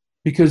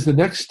 Because the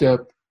next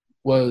step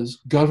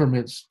was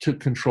governments took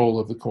control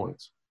of the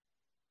coins.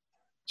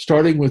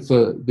 Starting with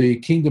the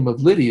Kingdom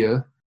of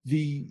Lydia,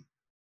 the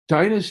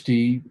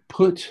dynasty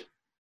put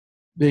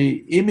the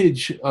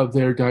image of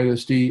their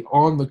dynasty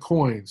on the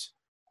coins.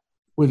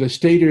 With a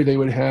stater, they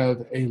would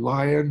have a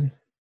lion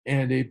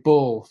and a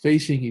bull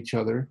facing each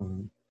other.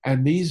 Mm-hmm.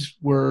 And these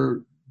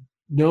were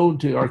known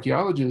to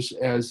archaeologists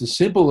as the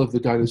symbol of the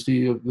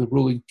dynasty of the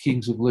ruling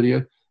kings of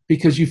Lydia,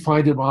 because you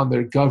find them on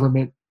their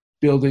government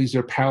buildings,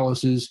 their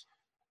palaces.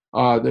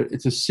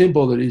 It's a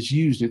symbol that is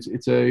used.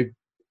 It's a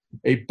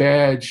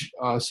badge,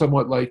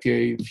 somewhat like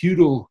a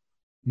feudal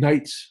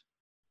knight's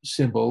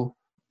symbol,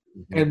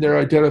 mm-hmm. and they're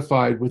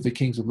identified with the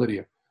kings of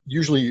Lydia.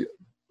 Usually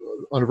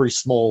on a very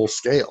small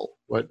scale,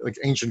 right? Like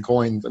ancient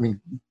coins, I mean,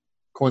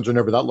 coins are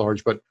never that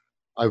large, but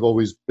I've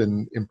always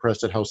been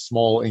impressed at how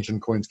small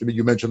ancient coins can be.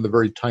 You mentioned the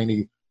very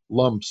tiny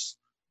lumps,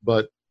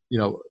 but,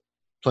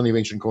 plenty of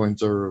ancient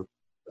coins are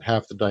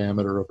half the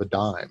diameter of a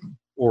dime,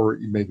 or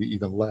maybe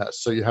even less.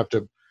 So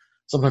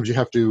sometimes you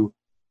have to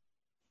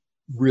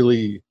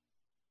really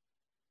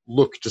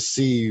look to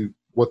see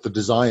what the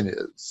design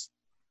is.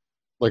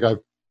 Like I've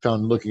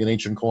found looking at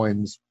ancient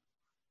coins,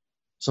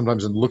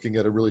 sometimes in looking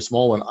at a really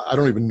small one, I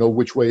don't even know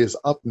which way is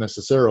up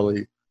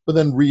necessarily, but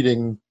then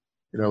reading,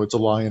 it's a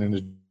lion and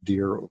a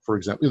deer, for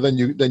example, then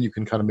you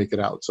can kind of make it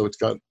out. So it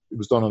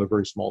was done on a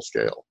very small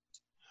scale.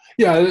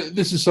 Yeah,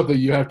 this is something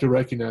you have to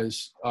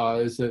recognize,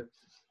 is that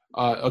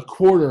a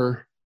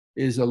quarter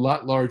is a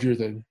lot larger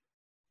than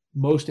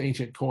most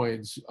ancient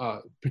coins,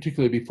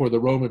 particularly before the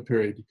Roman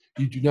period.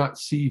 You do not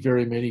see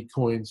very many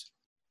coins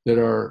that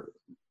are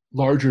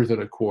larger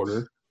than a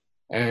quarter.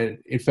 And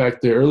in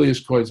fact, the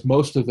earliest coins,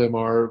 most of them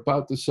are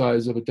about the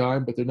size of a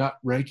dime, but they're not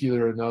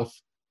regular enough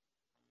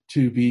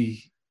to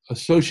be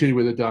associated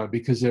with a dime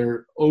because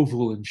they're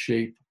oval in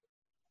shape,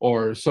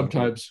 or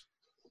sometimes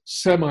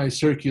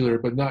semicircular,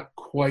 but not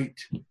quite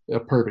a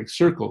perfect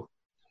circle.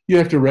 You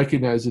have to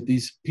recognize that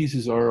these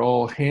pieces are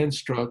all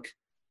hand-struck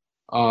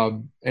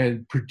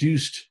and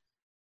produced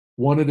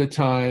one at a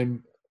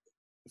time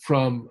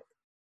from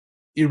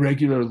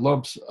irregular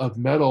lumps of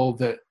metal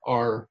that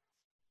are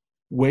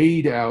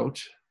weighed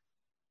out,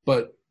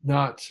 but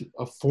not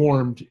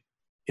formed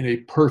in a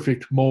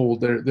perfect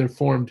mold. They're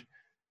formed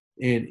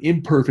in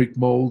imperfect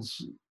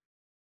molds,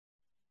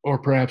 or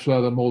perhaps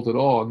without a mold at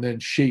all, and then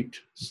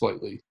shaped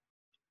slightly.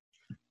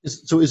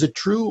 So is it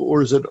true,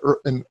 or is it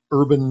an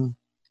urban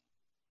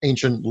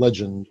ancient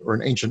legend, or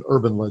an ancient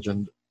urban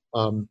legend,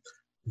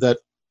 that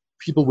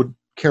people would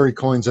carry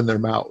coins in their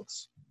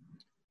mouths?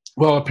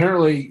 Well,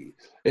 apparently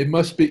it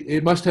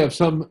must have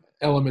some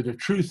element of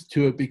truth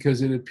to it,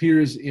 because it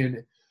appears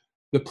in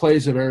the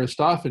plays of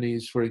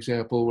Aristophanes, for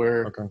example,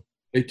 where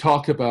they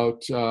talk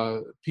about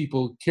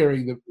people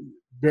carrying the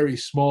very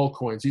small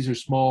coins. These are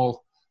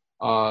small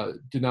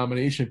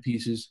denomination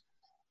pieces.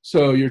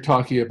 So you're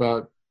talking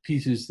about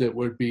pieces that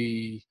would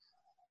be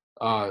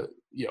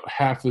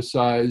half the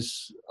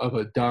size of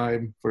a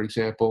dime, for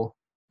example,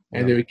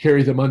 and they would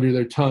carry them under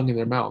their tongue in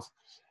their mouth.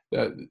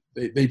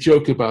 They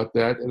joke about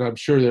that, and I'm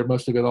sure there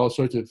must have been all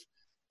sorts of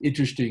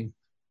interesting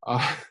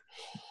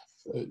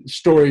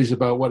stories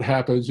about what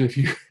happens if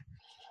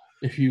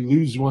you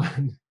lose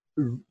one.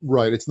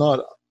 Right. It's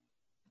not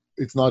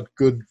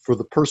good for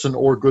the person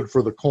or good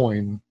for the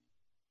coin,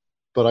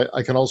 but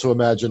I can also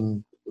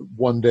imagine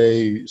one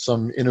day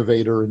some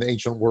innovator in the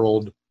ancient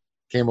world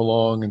came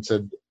along and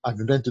said, I've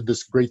invented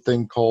this great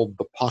thing called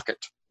the pocket.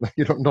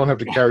 You don't have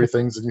to carry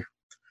things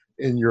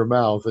in your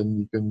mouth, and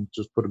you can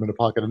just put them in a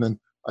pocket. And then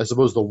I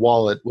suppose the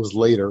wallet was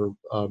later,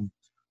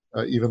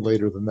 even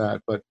later than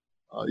that. But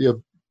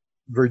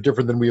very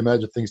different than we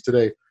imagine things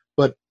today.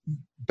 But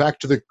back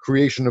to the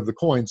creation of the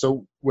coin.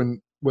 So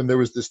when there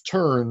was this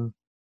turn,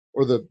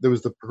 or there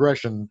was the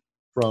progression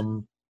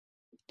from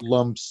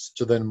lumps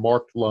to then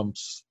marked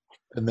lumps,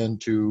 and then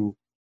to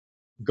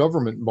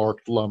government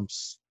marked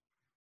lumps,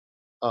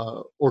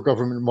 or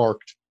government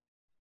marked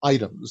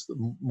items,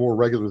 more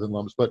regular than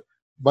lumps. But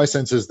my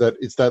sense is that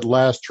it's that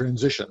last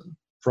transition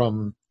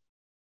from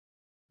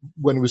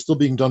when it was still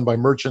being done by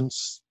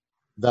merchants,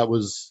 that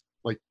was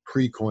like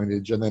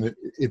pre-coinage, and then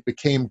it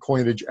became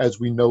coinage as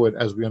we know it,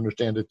 as we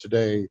understand it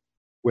today,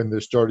 when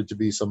there started to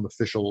be some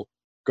official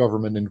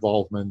government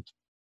involvement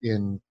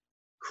in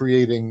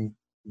creating,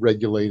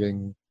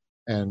 regulating,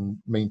 and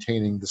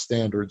maintaining the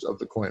standards of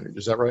the coinage.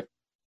 Is that right?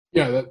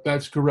 Yeah,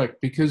 that's correct,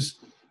 because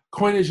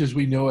coinage as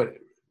we know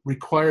it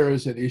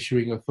requires an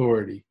issuing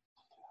authority.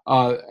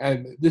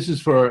 And this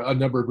is for a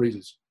number of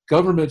reasons.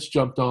 Governments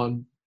jumped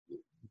on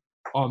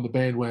the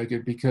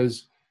bandwagon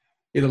because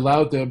it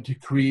allowed them to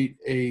create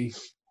a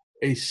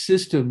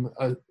system,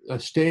 a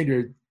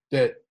standard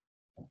that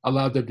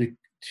allowed them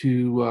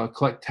to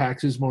collect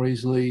taxes more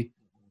easily.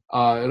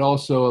 It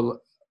also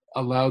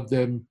allowed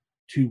them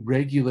to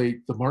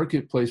regulate the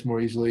marketplace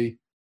more easily,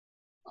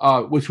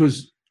 which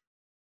was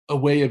a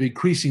way of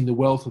increasing the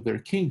wealth of their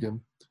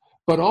kingdom.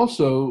 But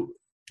also,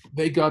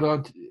 they got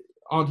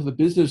onto the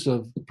business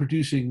of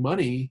producing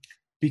money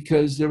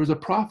because there was a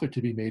profit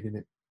to be made in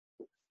it.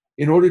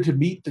 In order to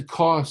meet the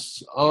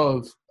costs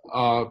of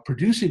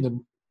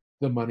producing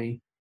the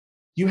money,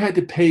 you had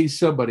to pay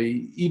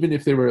somebody, even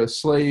if they were a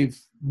slave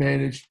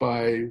managed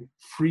by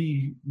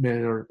free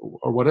men or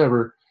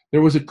whatever.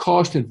 There was a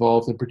cost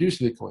involved in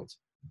producing the coins.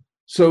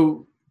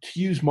 So to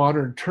use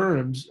modern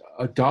terms,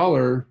 a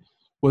dollar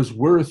was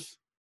worth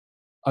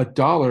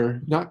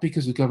 $1, not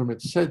because the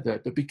government said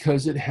that, but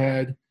because it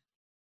had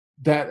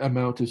that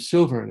amount of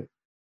silver in it.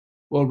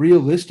 Well,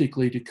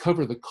 realistically, to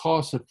cover the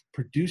cost of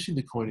producing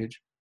the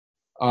coinage,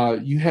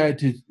 you had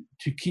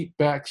to keep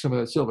back some of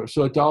that silver.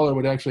 So a dollar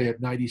would actually have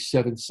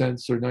 97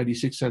 cents or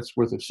 96 cents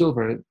worth of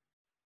silver in it.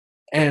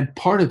 And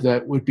part of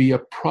that would be a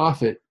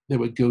profit that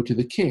would go to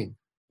the king.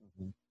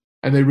 Mm-hmm.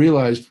 And they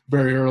realized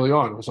very early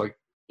on, it was like,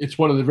 it's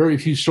one of the very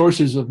few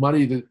sources of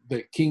money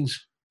that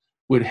kings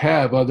would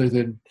have other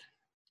than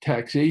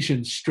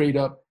taxation straight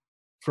up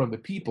from the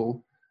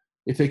people.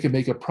 If they could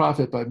make a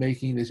profit by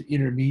making this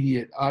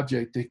intermediate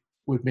object that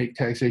would make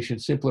taxation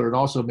simpler and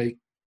also make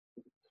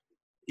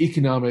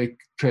economic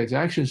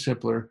transactions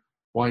simpler,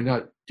 why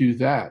not do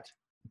that?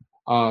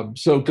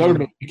 So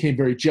government became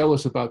very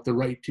jealous about the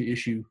right to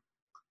issue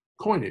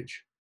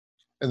coinage.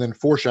 And then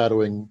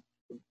foreshadowing,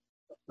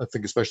 I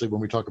think especially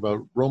when we talk about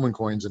Roman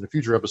coins in a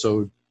future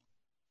episode,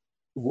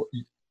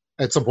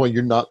 at some point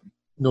you're no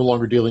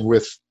longer dealing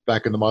with,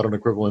 back in the modern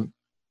equivalent,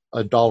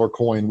 a dollar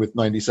coin with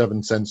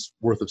 97 cents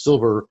worth of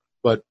silver,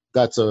 but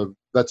that's a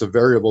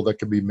variable that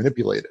can be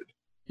manipulated.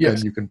 Yes.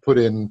 And you can put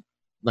in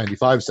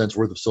 95 cents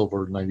worth of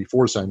silver,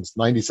 94 cents,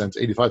 90 cents,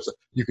 85 cents.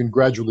 You can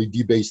gradually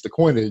debase the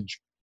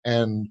coinage,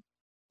 and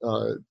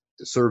it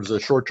serves a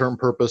short-term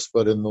purpose,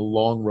 but in the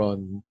long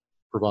run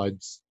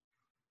provides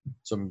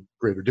some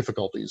greater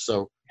difficulties.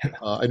 So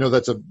I know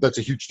that's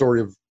a huge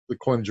story of the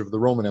coinage of the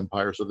Roman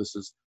Empire. So this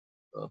is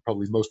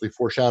probably mostly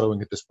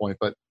foreshadowing at this point.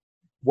 But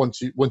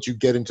once you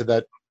get into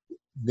that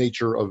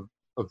nature of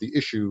the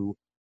issue,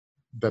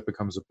 that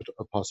becomes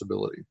a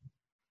possibility.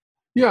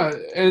 Yeah,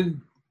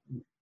 and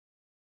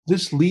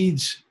this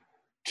leads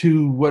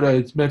to what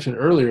I mentioned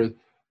earlier,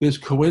 this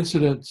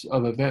coincidence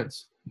of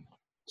events.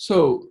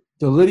 So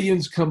the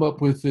Lydians come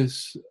up with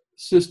this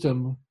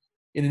system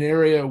in an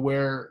area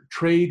where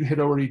trade had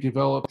already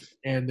developed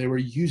and they were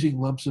using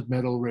lumps of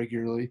metal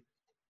regularly.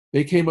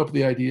 They came up with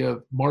the idea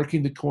of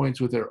marking the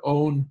coins with their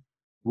own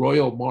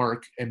royal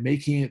mark and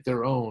making it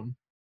their own.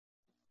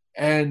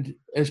 And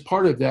as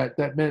part of that,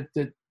 that meant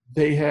that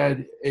they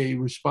had a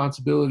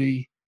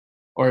responsibility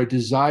or a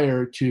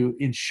desire to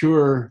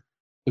ensure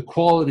the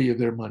quality of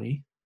their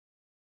money.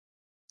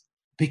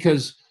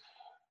 Because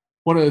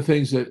one of the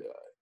things that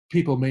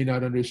people may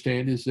not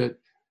understand is that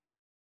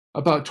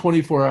about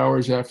 24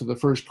 hours after the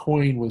first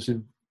coin was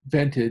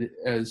invented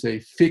as a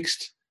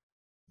fixed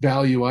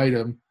value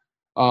item,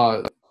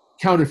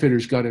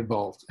 counterfeiters got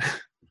involved.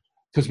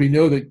 Because we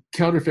know that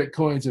counterfeit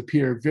coins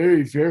appear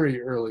very, very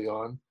early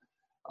on.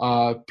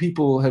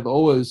 People have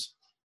always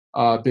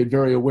been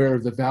very aware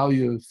of the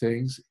value of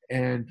things.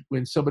 And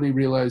when somebody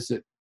realized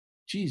that,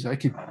 geez, I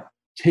could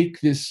take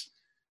this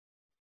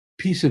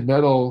piece of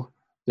metal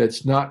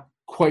that's not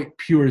quite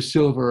pure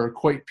silver or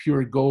quite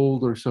pure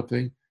gold or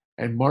something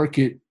and mark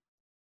it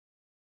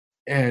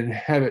and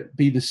have it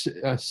be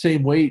the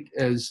same weight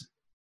as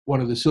one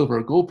of the silver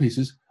or gold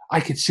pieces, I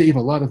could save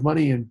a lot of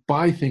money and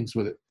buy things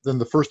with it. Then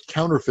the first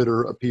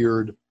counterfeiter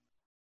appeared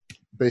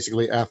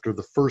basically after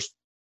the first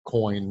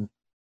coin,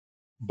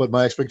 but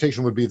my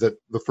expectation would be that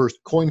the first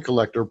coin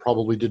collector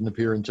probably didn't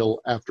appear until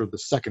after the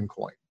second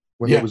coin,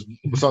 when there was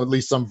at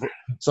least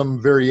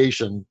some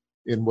variation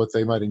in what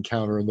they might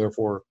encounter and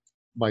therefore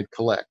might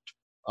collect.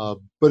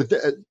 But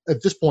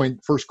at this point,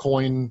 first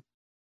coin,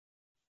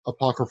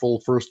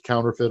 apocryphal first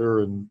counterfeiter,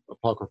 and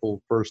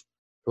apocryphal first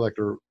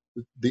collector,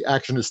 the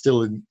action is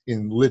still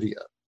in Lydia.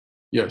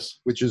 Yes.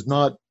 Which is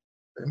not,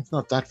 it's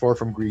not that far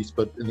from Greece,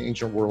 but in the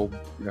ancient world,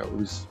 it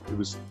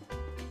was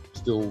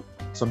still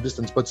some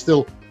distance. But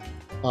still,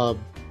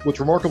 what's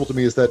remarkable to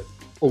me is that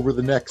over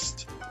the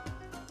next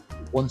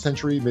 1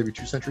 century, maybe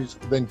 2 centuries,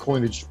 then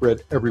coinage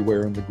spread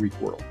everywhere in the Greek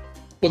world.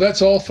 Well,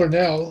 that's all for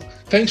now.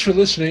 Thanks for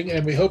listening,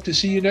 and we hope to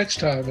see you next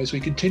time as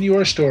we continue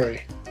our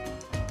story.